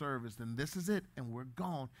through your service, then this is it, and we're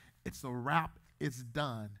gone. It's a wrap. It's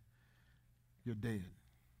done. You're dead.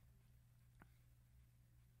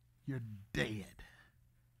 You're dead.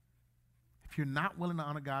 If you're not willing to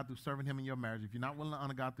honor God through serving him in your marriage, if you're not willing to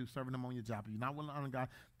honor God through serving him on your job, if you're not willing to honor God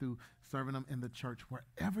through serving him in the church,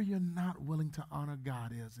 wherever you're not willing to honor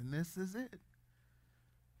God is, and this is it,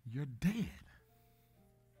 you're dead.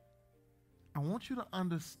 I want you to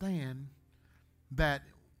understand that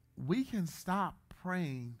we can stop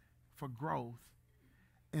praying for growth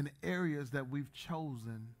in areas that we've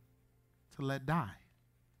chosen to let die.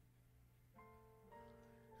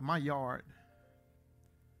 In my yard,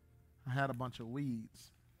 I had a bunch of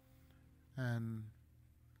weeds, and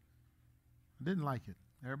I didn't like it.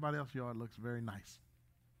 Everybody else's yard looks very nice.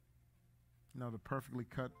 You know, the perfectly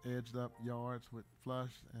cut, edged up yards with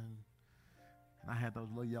flush, and I had those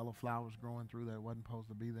little yellow flowers growing through that wasn't supposed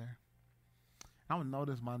to be there. I would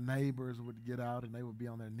notice my neighbors would get out, and they would be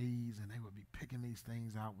on their knees, and they would be picking these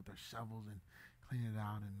things out with their shovels and cleaning it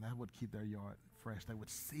out, and that would keep their yard fresh. They would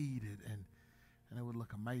seed it, and it would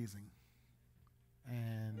look amazing.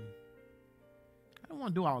 And I didn't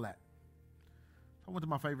want to do all that. So I went to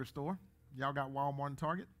my favorite store. Y'all got Walmart and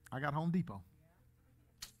Target. I got Home Depot.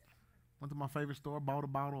 Went to my favorite store, bought a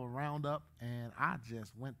bottle of Roundup, and I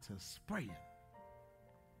just went to spraying.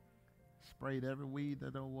 Sprayed every weed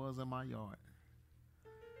that there was in my yard.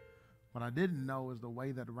 What I didn't know is the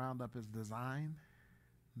way that Roundup is designed,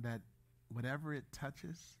 that whatever it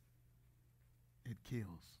touches, it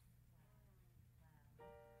kills.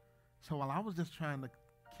 So while I was just trying to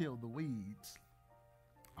kill the weeds,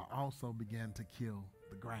 I also began to kill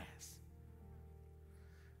the grass.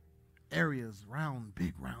 Areas,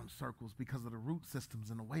 big round circles, because of the root systems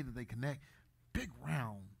and the way that they connect, big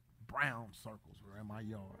round brown circles were in my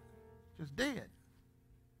yard. Just dead.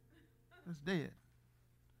 Just dead.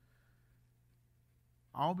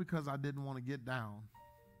 All because I didn't want to get down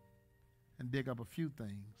and dig up a few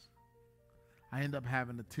things. I ended up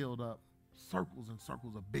having to till up circles and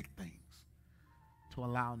circles of big things to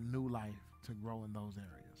allow new life to grow in those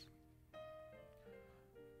areas.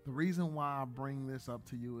 The reason why I bring this up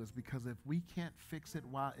to you is because if we can't fix it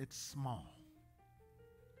while it's small,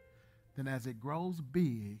 then as it grows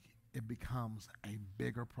big, it becomes a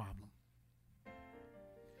bigger problem.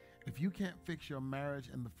 If you can't fix your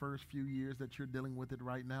marriage in the first few years that you're dealing with it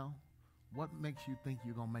right now, what makes you think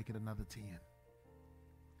you're going to make it another 10?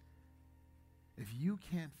 If you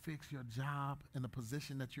can't fix your job in the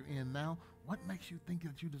position that you're in now, what makes you think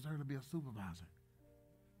that you deserve to be a supervisor?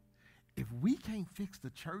 If we can't fix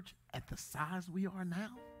the church at the size we are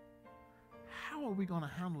now, how are we going to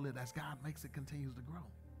handle it as God makes it continues to grow?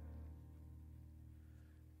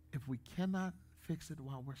 If we cannot fix it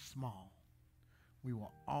while we're small, we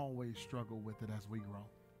will always struggle with it as we grow.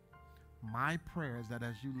 My prayer is that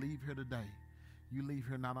as you leave here today, you leave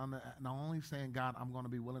here not only saying, God, I'm going to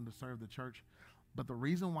be willing to serve the church, but the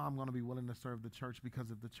reason why I'm going to be willing to serve the church,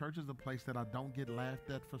 because if the church is a place that I don't get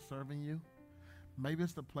laughed at for serving you, maybe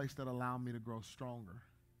it's the place that allows me to grow stronger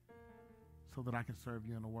so that I can serve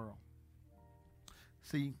you in the world.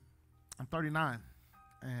 See, I'm 39,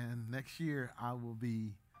 and next year I will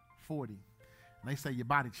be 40. And they say your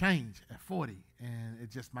body change at 40, and it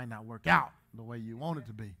just might not work out the way you want it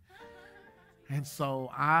to be. And so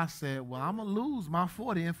I said, well, I'm going to lose my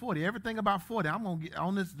 40 and 40. Everything about 40, I'm going to get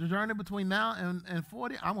on this journey between now and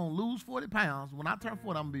 40, I'm going to lose 40 pounds. When I turn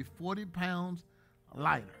 40, I'm going to be 40 pounds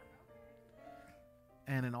lighter.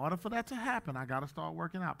 And in order for that to happen, I got to start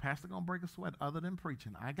working out. Pastor going to break a sweat other than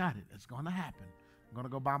preaching. I got it. It's going to happen. I'm going to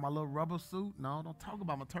go buy my little rubber suit. No, don't talk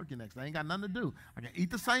about my turkey necks. They ain't got nothing to do. I can eat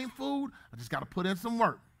the same food. I just got to put in some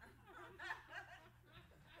work.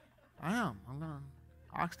 I'm going to.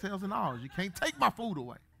 Oxtails and all. You can't take my food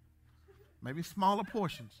away. Maybe smaller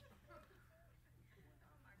portions.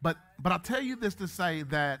 But I tell you this to say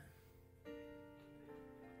that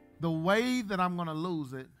the way that I'm going to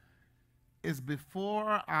lose it is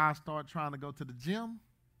before I start trying to go to the gym,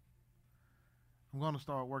 I'm going to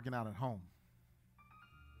start working out at home.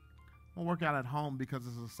 I'm going to work out at home because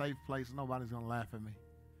it's a safe place. Nobody's going to laugh at me.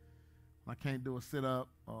 When I can't do a sit-up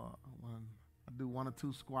or when I do 1 or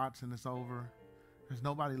 2 squats and it's over, there's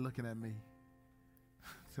nobody looking at me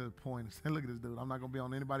to the point and say, look at this dude. I'm not going to be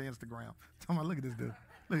on anybody's Instagram. Tell me, look at this dude.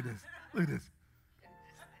 Look at this. Look at this.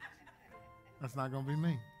 That's not going to be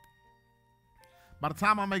me. By the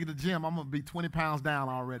time I make it to the gym, I'm going to be 20 pounds down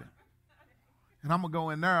already. And I'm going to go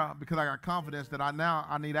in there because I got confidence that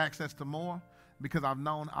I need access to more because I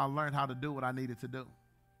learned how to do what I needed to do.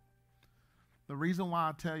 The reason why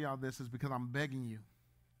I tell y'all this is because I'm begging you.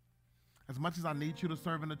 As much as I need you to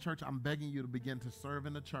serve in the church, I'm begging you to begin to serve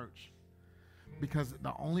in the church. Because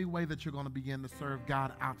the only way that you're going to begin to serve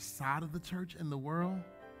God outside of the church in the world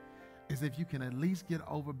is if you can at least get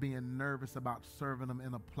over being nervous about serving Him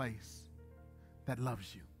in a place that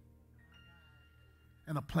loves you,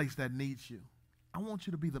 in a place that needs you. I want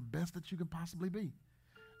you to be the best that you can possibly be.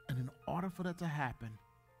 And in order for that to happen,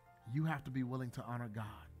 you have to be willing to honor God,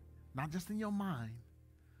 not just in your mind,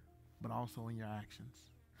 but also in your actions.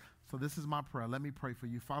 So this is my prayer. Let me pray for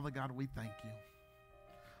you. Father God, we thank you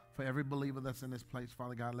for every believer that's in this place.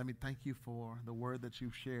 Father God, let me thank you for the word that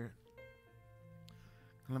you've shared.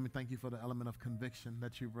 And let me thank you for the element of conviction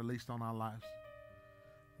that you've released on our lives,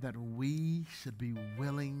 that we should be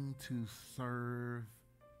willing to serve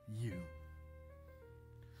you.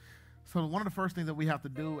 So one of the first things that we have to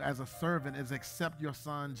do as a servant is accept your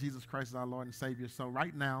Son, Jesus Christ, as our Lord and Savior. So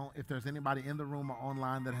right now, if there's anybody in the room or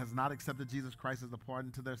online that has not accepted Jesus Christ as a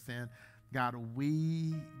pardon to their sin, God,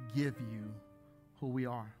 we give you who we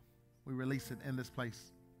are. We release it in this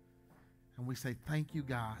place. And we say, thank you,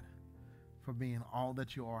 God, for being all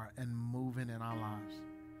that you are and moving in our lives.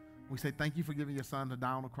 We say thank you for giving your Son to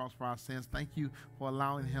die on the cross for our sins. Thank you for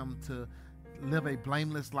allowing him to live a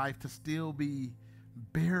blameless life, to still be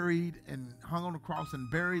buried and hung on the cross and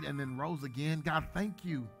buried and then rose again. God, thank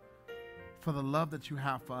you for the love that you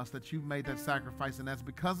have for us, that you've made that sacrifice. And that's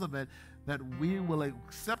because of it that we will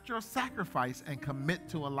accept your sacrifice and commit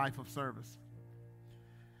to a life of service.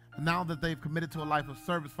 And now that they've committed to a life of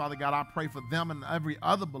service, Father God, I pray for them and every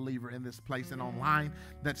other believer in this place and online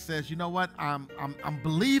that says, you know what, I'm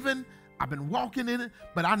believing, I've been walking in it,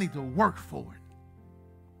 but I need to work for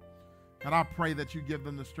it. And I pray that you give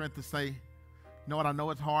them the strength to say, you know what, I know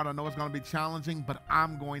it's hard, I know it's going to be challenging, but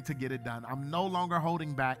I'm going to get it done. I'm no longer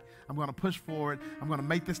holding back. I'm going to push forward. I'm going to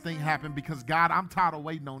make this thing happen because, God, I'm tired of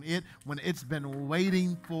waiting on it when it's been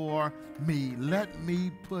waiting for me. Let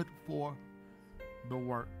me put forth the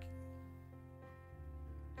work.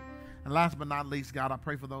 And last but not least, God, I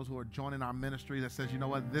pray for those who are joining our ministry that says, you know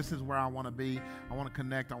what, this is where I want to be. I want to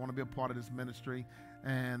connect. I want to be a part of this ministry,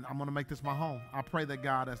 and I'm going to make this my home. I pray that,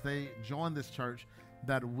 God, as they join this church,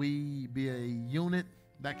 that we be a unit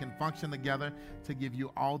that can function together to give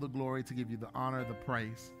you all the glory, to give you the honor, the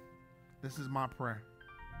praise. This is my prayer.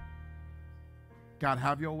 God,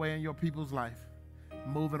 have your way in your people's life.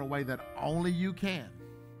 Move in a way that only you can,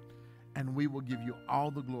 and we will give you all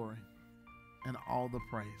the glory and all the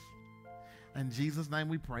praise. In Jesus' name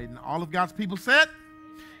we pray. And all of God's people said,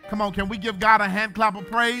 come on, can we give God a hand clap of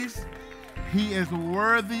praise? He is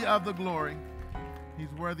worthy of the glory.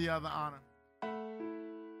 He's worthy of the honor.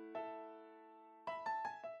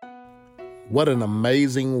 What an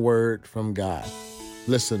amazing word from God.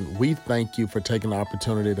 Listen, we thank you for taking the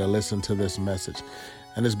opportunity to listen to this message.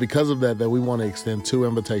 And it's because of that we want to extend two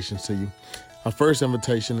invitations to you. Our first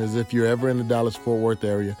invitation is if you're ever in the Dallas-Fort Worth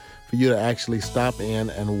area, for you to actually stop in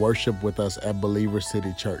and worship with us at Believer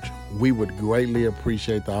City Church. We would greatly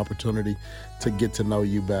appreciate the opportunity to get to know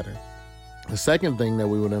you better. The second thing that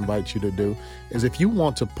we would invite you to do is if you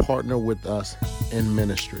want to partner with us in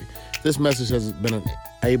ministry. This message has been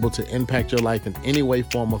able to impact your life in any way,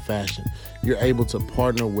 form, or fashion. You're able to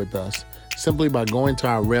partner with us simply by going to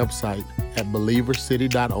our website at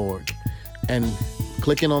believercity.org and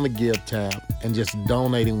clicking on the Give tab and just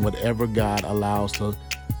donating whatever God allows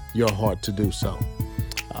your heart to do so.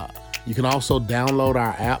 You can also download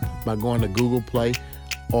our app by going to Google Play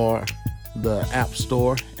or the App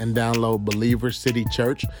Store and download Believer City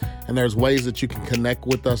Church. And there's ways that you can connect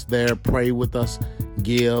with us there, pray with us,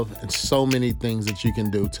 give, and so many things that you can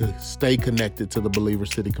do to stay connected to the Believer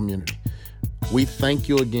City community. We thank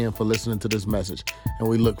you again for listening to this message, and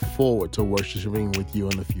we look forward to worshiping with you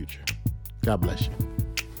in the future. God bless you.